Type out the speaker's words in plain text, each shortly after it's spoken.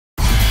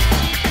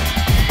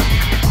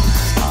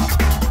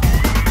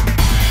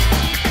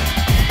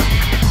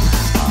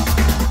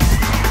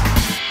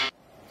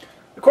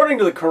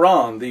According to the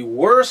Quran, the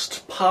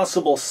worst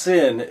possible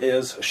sin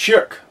is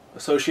shirk,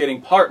 associating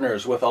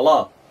partners with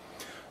Allah.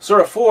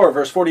 Surah 4,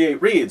 verse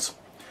 48 reads,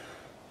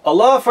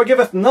 Allah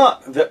forgiveth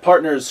not that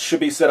partners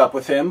should be set up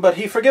with him, but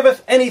he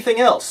forgiveth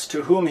anything else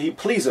to whom he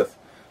pleaseth.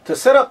 To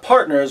set up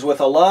partners with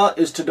Allah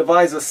is to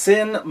devise a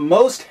sin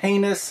most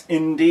heinous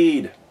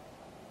indeed.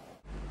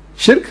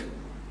 Shirk,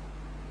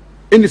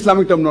 in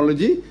Islamic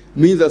terminology,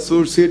 means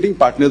associating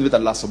partners with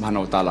Allah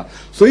subhanahu wa ta'ala.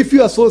 So if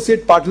you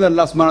associate partners with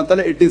Allah subhanahu wa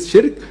ta'ala, it is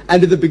shirk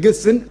and it is the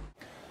biggest sin.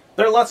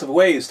 There are lots of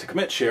ways to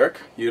commit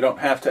shirk. You don't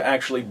have to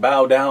actually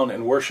bow down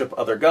and worship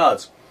other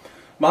gods.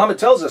 Muhammad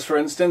tells us, for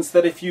instance,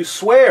 that if you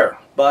swear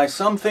by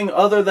something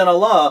other than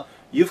Allah,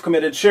 you've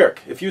committed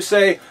shirk. If you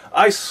say,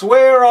 I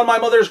swear on my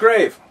mother's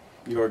grave,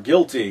 you're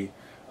guilty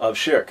of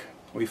shirk.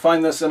 We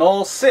find this in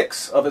all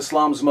 6 of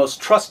Islam's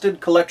most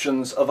trusted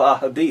collections of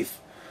ahadith.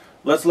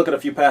 Let's look at a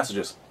few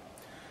passages.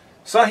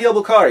 Sahih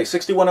al-Bukhari,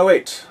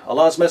 6108.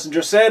 Allah's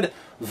Messenger said,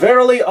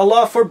 Verily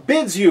Allah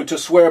forbids you to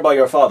swear by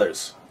your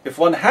fathers. If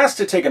one has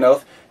to take an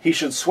oath, he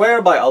should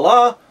swear by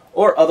Allah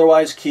or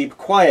otherwise keep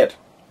quiet.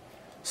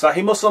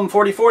 Sahih Muslim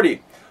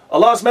 4040.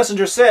 Allah's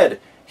Messenger said,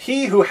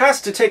 He who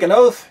has to take an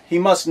oath, he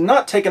must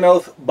not take an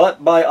oath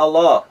but by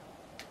Allah.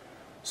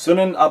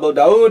 Sunan Abu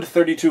Dawud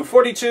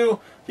 3242.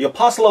 The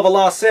Apostle of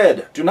Allah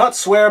said, Do not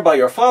swear by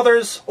your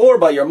fathers, or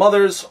by your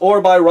mothers, or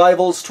by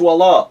rivals to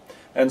Allah,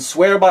 and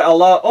swear by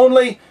Allah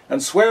only,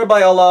 and swear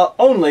by Allah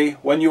only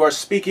when you are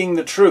speaking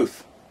the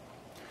truth.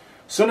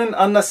 Sunan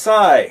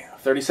An-Nasai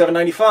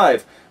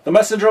 3795. The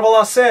Messenger of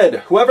Allah said,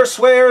 Whoever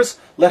swears,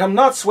 let him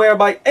not swear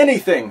by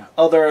anything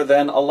other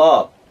than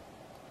Allah.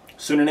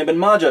 Sunan Ibn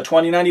Majah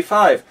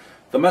 2095.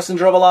 The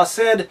Messenger of Allah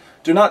said,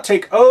 Do not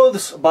take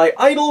oaths by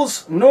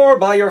idols, nor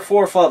by your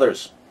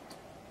forefathers.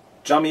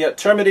 Jami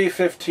at-Tirmidhi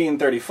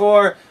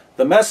 1534.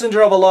 The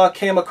Messenger of Allah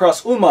came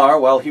across Umar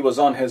while he was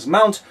on his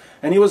mount,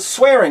 and he was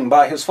swearing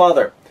by his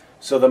father.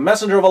 So the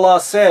Messenger of Allah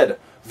said,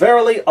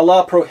 Verily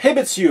Allah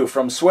prohibits you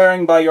from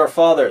swearing by your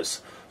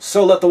fathers.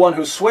 So let the one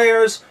who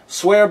swears,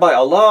 swear by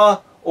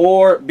Allah,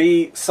 or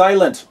be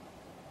silent.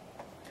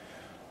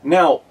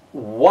 Now,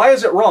 why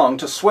is it wrong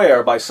to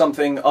swear by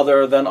something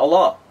other than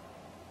Allah?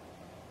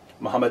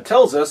 Muhammad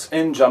tells us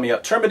in Jami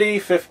at-Tirmidhi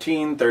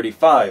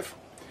 1535.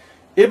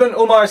 Ibn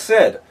Umar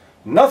said,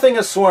 Nothing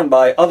is sworn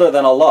by other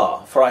than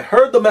Allah, for I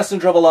heard the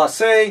Messenger of Allah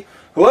say,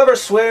 Whoever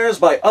swears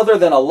by other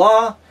than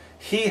Allah,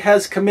 he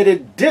has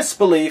committed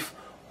disbelief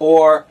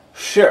or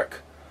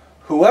shirk.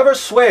 Whoever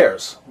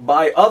swears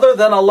by other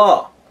than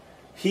Allah,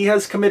 he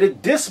has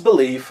committed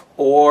disbelief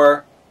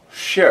or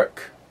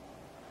shirk.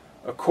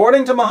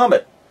 According to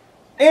Muhammad,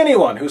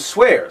 anyone who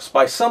swears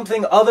by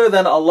something other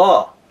than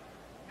Allah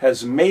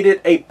has made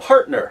it a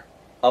partner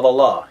of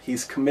Allah.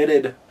 He's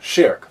committed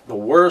shirk, the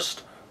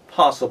worst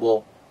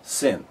possible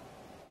sin.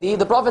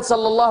 The Prophet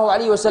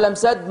ﷺ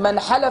said, Man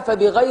halafa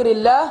bi ghayri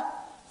Allah,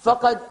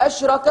 faqad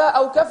ashraka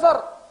aw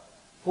kafar.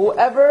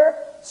 Whoever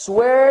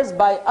swears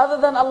by other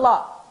than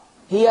Allah,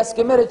 he has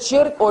committed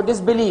shirk or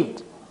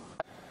disbelieved.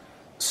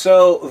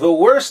 So the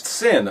worst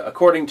sin,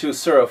 according to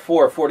Surah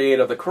 4:48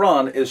 of the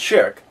Quran, is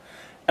shirk.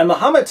 And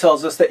Muhammad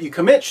tells us that you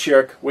commit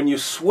shirk when you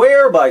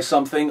swear by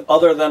something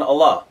other than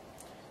Allah.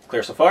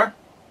 Clear so far?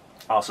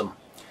 Awesome.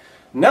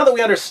 Now that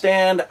we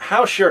understand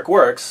how shirk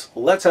works,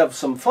 let's have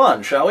some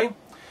fun, shall we?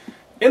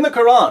 In the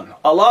Quran,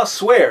 Allah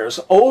swears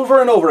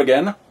over and over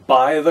again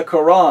by the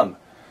Quran.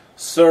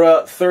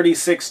 Surah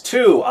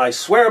 36:2, I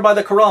swear by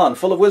the Quran,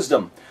 full of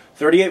wisdom.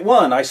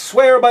 38:1, I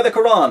swear by the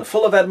Quran,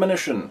 full of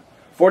admonition.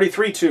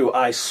 43:2,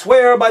 I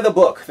swear by the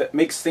book that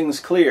makes things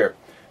clear.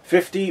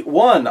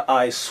 51,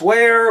 I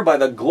swear by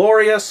the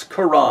glorious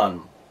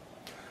Quran.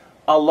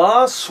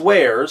 Allah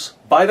swears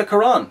by the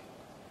Quran.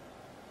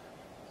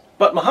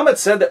 But Muhammad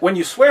said that when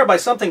you swear by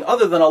something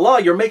other than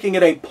Allah, you're making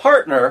it a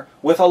partner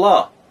with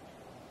Allah.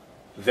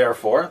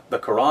 Therefore, the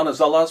Quran is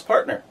Allah's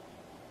partner.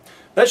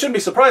 That shouldn't be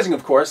surprising,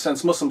 of course,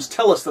 since Muslims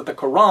tell us that the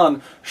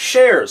Quran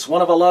shares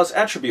one of Allah's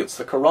attributes.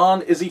 The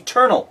Quran is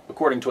eternal,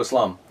 according to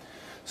Islam.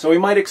 So we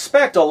might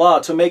expect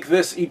Allah to make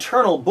this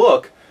eternal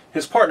book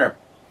his partner.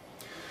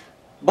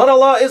 But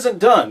Allah isn't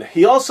done.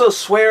 He also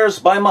swears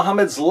by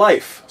Muhammad's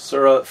life.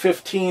 Surah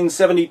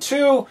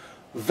 1572,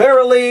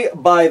 Verily,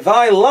 by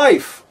thy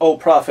life, O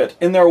Prophet,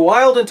 in their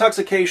wild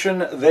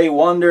intoxication they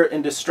wander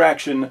in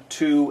distraction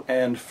to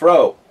and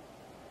fro.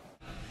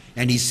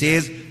 And he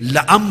says,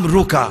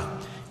 لَأَمْرُكَ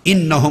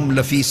إِنَّهُمْ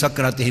لَفِي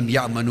سَكْرَتِهِمْ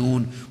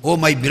يَعْمَنُونَ. O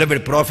my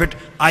beloved Prophet,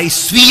 I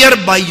swear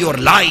by your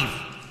life.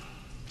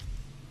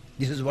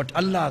 This is what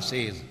Allah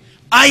says.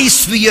 I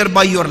swear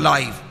by your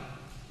life.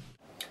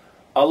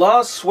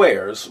 Allah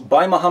swears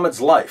by Muhammad's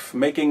life,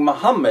 making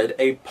Muhammad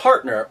a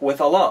partner with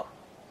Allah.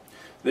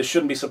 This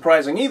shouldn't be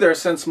surprising either,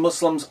 since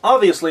Muslims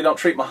obviously don't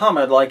treat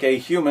Muhammad like a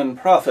human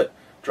prophet.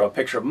 Draw a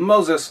picture of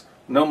Moses,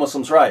 no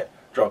Muslims riot.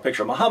 Draw a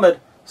picture of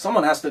Muhammad,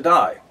 someone has to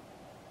die.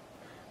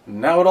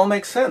 Now it all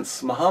makes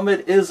sense.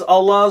 Muhammad is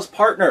Allah's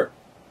partner.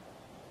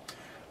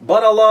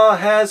 But Allah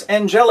has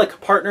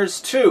angelic partners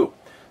too.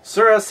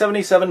 Surah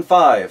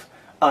 77:5.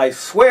 I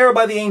swear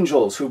by the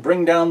angels who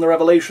bring down the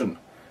revelation.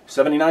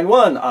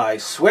 79:1, I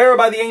swear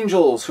by the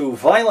angels who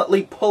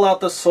violently pull out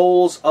the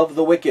souls of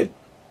the wicked.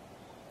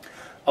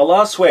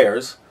 Allah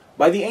swears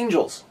by the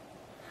angels.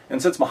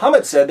 And since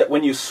Muhammad said that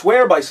when you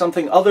swear by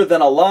something other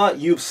than Allah,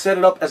 you've set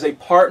it up as a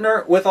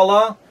partner with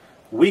Allah,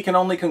 we can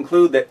only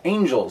conclude that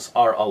angels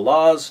are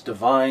Allah's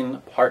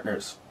divine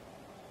partners.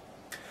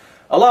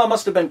 Allah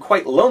must have been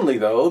quite lonely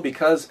though,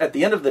 because at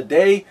the end of the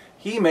day,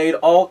 He made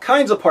all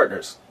kinds of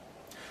partners.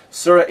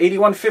 Surah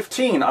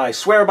 81:15, I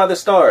swear by the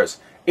stars.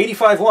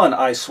 85:1,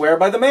 I swear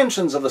by the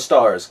mansions of the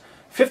stars.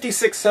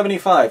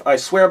 56:75, I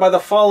swear by the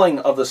falling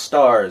of the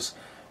stars.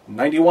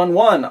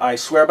 91:1, I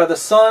swear by the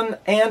sun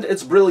and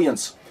its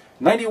brilliance.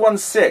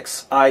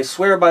 91:6, I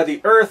swear by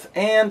the earth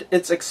and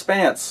its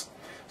expanse.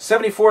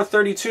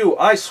 74:32,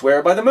 I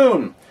swear by the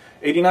moon.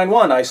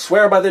 89:1, I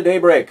swear by the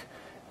daybreak.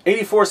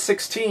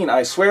 84:16,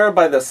 I swear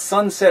by the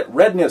sunset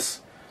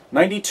redness.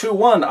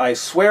 92:1, I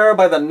swear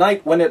by the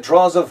night when it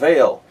draws a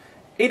veil.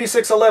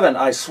 86:11,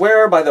 I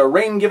swear by the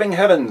rain-giving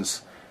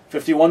heavens.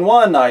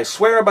 51:1, I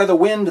swear by the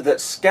wind that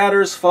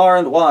scatters far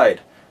and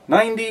wide.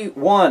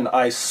 91,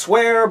 I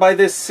swear by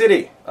this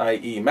city,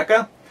 i.e.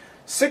 Mecca.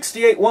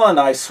 68:1,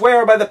 I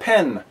swear by the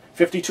pen.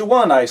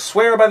 52:1, I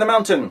swear by the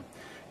mountain.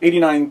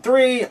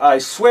 89:3, I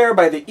swear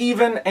by the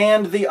even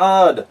and the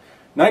odd.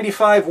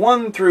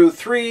 95:1 through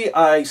 3,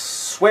 I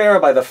swear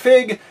by the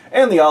fig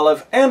and the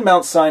olive and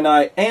Mount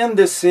Sinai and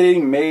this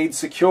city made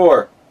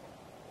secure.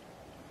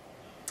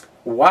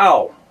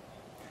 Wow.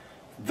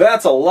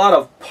 That's a lot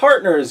of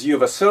partners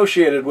you've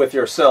associated with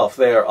yourself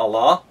there,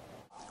 Allah.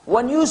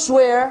 When you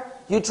swear,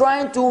 you're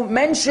trying to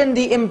mention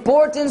the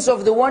importance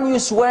of the one you're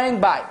swearing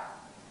by.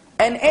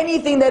 And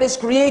anything that is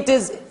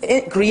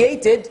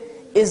created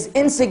is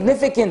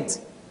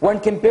insignificant when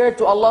compared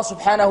to Allah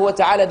subhanahu wa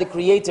ta'ala, the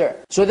Creator.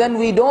 So then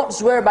we don't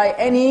swear by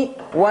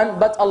anyone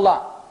but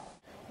Allah.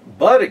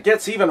 But it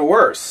gets even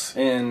worse.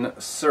 In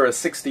Surah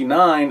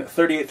 69,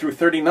 38 through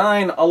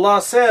 39,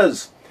 Allah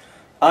says,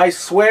 I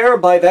swear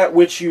by that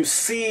which you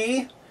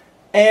see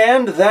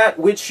and that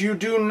which you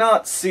do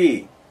not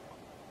see.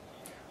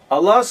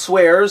 Allah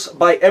swears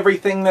by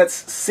everything that's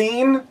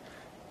seen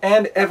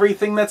and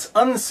everything that's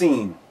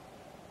unseen.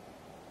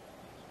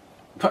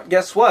 But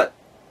guess what?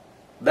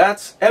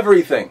 That's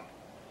everything.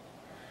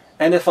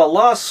 And if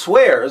Allah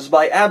swears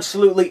by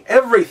absolutely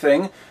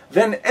everything,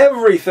 then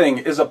everything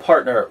is a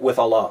partner with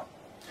Allah.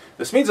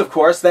 This means, of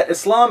course, that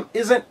Islam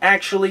isn't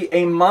actually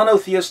a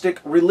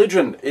monotheistic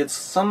religion. It's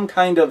some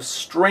kind of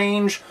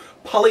strange,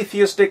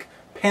 polytheistic,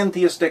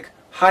 pantheistic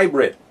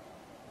hybrid.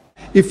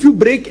 If you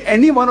break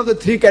any one of the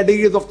three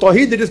categories of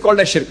Tawheed, it is called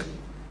as Shirk.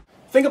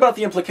 Think about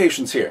the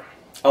implications here.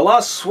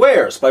 Allah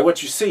swears by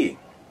what you see.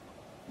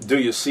 Do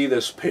you see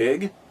this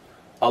pig?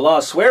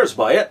 Allah swears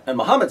by it, and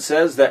Muhammad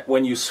says that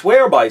when you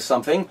swear by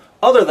something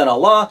other than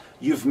Allah,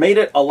 you've made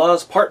it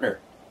Allah's partner.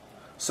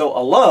 So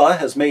Allah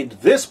has made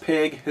this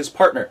pig His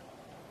partner.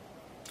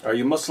 Are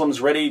you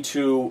Muslims ready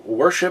to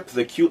worship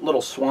the cute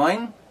little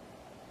swine?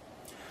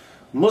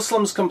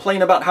 Muslims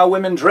complain about how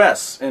women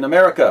dress in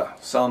America.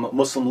 Some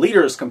Muslim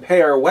leaders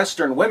compare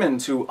Western women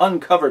to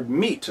uncovered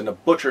meat in a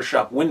butcher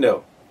shop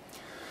window.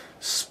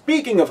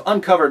 Speaking of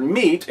uncovered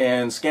meat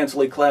and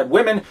scantily clad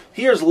women,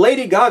 here's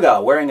Lady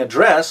Gaga wearing a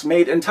dress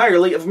made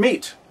entirely of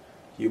meat.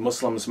 You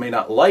Muslims may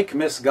not like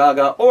Miss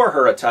Gaga or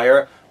her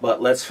attire, but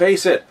let's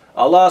face it,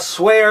 Allah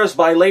swears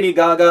by Lady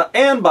Gaga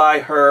and by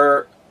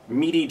her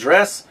meaty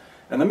dress,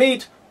 and the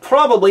meat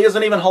probably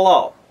isn't even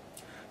halal.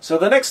 So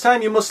the next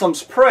time you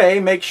Muslims pray,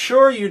 make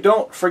sure you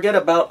don't forget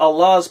about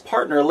Allah's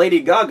partner,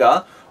 Lady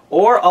Gaga,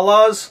 or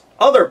Allah's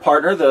other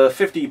partner, the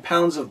 50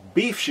 pounds of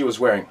beef she was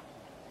wearing.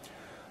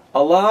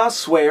 Allah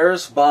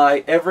swears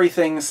by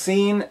everything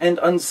seen and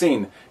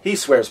unseen. He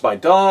swears by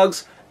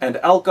dogs, and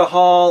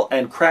alcohol,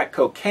 and crack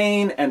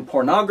cocaine, and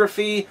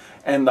pornography,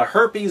 and the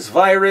herpes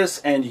virus,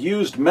 and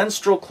used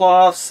menstrual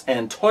cloths,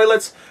 and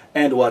toilets,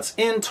 and what's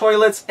in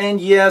toilets,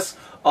 and yes,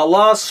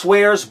 Allah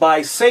swears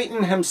by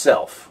Satan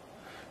himself.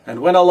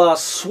 And when Allah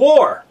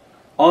swore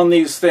on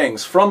these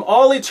things from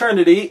all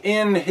eternity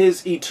in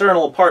His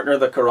eternal partner,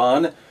 the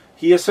Quran,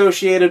 He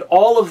associated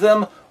all of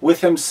them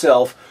with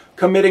Himself,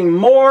 committing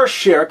more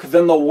shirk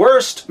than the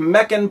worst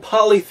Meccan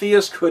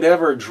polytheist could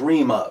ever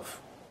dream of.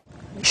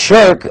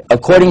 Shirk,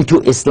 according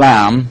to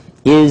Islam,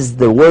 is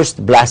the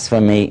worst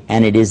blasphemy,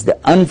 and it is the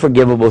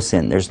unforgivable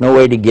sin. There's no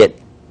way to get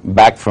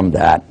back from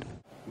that.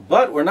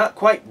 But we're not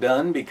quite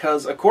done,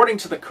 because according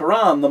to the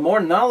Quran, the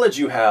more knowledge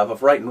you have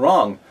of right and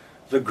wrong,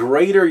 the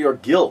greater your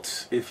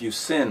guilt if you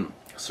sin.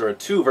 Surah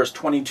 2, verse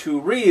 22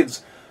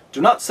 reads, Do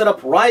not set up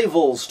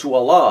rivals to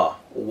Allah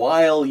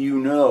while you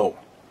know.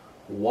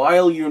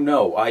 While you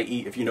know,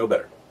 i.e. if you know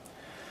better.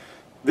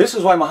 This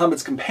is why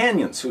Muhammad's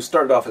companions, who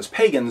started off as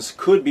pagans,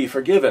 could be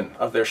forgiven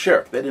of their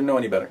shirk. They didn't know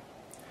any better.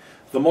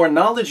 The more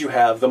knowledge you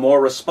have, the more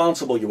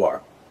responsible you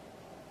are.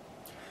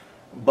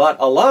 But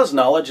Allah's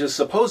knowledge is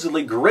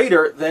supposedly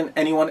greater than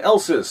anyone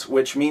else's,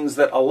 which means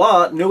that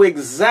Allah knew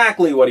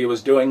exactly what He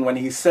was doing when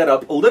He set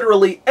up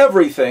literally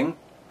everything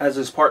as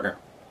His partner.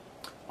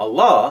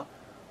 Allah,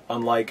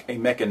 unlike a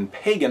Meccan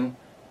pagan,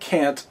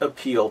 can't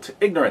appeal to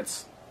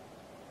ignorance.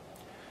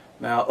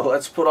 Now,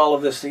 let's put all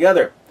of this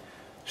together.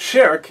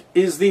 Shirk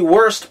is the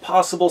worst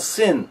possible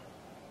sin.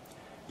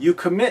 You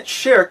commit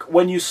shirk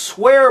when you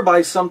swear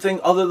by something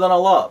other than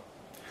Allah.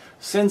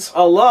 Since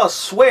Allah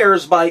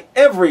swears by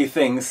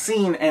everything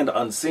seen and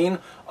unseen,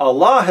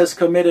 Allah has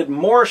committed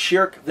more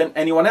shirk than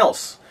anyone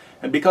else.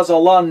 And because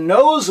Allah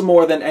knows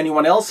more than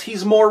anyone else,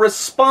 He's more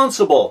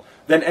responsible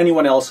than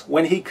anyone else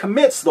when He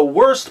commits the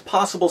worst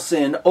possible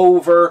sin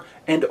over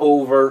and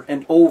over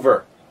and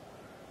over.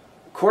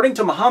 According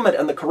to Muhammad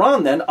and the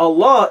Quran, then,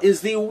 Allah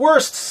is the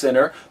worst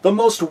sinner, the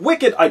most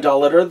wicked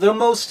idolater, the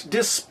most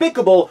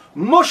despicable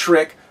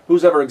mushrik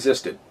who's ever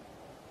existed.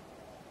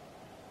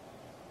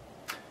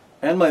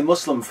 And my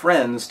Muslim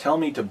friends tell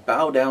me to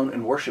bow down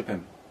and worship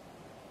Him.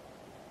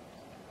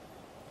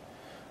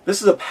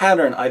 This is a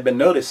pattern I've been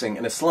noticing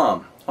in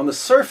Islam. On the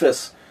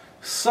surface,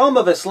 some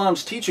of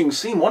Islam's teachings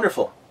seem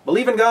wonderful.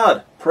 Believe in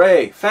God,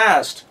 pray,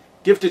 fast,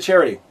 give to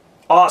charity.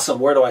 Awesome,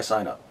 where do I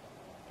sign up?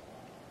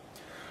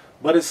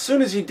 But as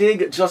soon as you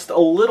dig just a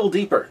little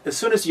deeper, as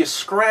soon as you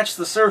scratch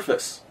the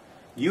surface,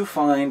 you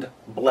find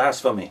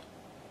blasphemy.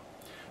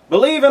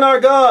 Believe in our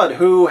God,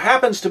 who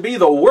happens to be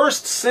the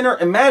worst sinner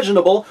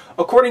imaginable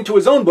according to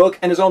His own book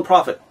and His own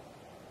prophet.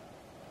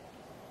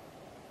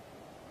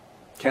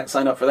 Can't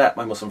sign up for that,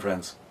 my Muslim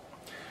friends.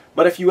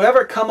 But if you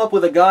ever come up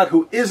with a God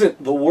who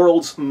isn't the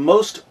world's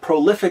most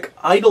prolific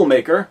idol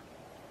maker,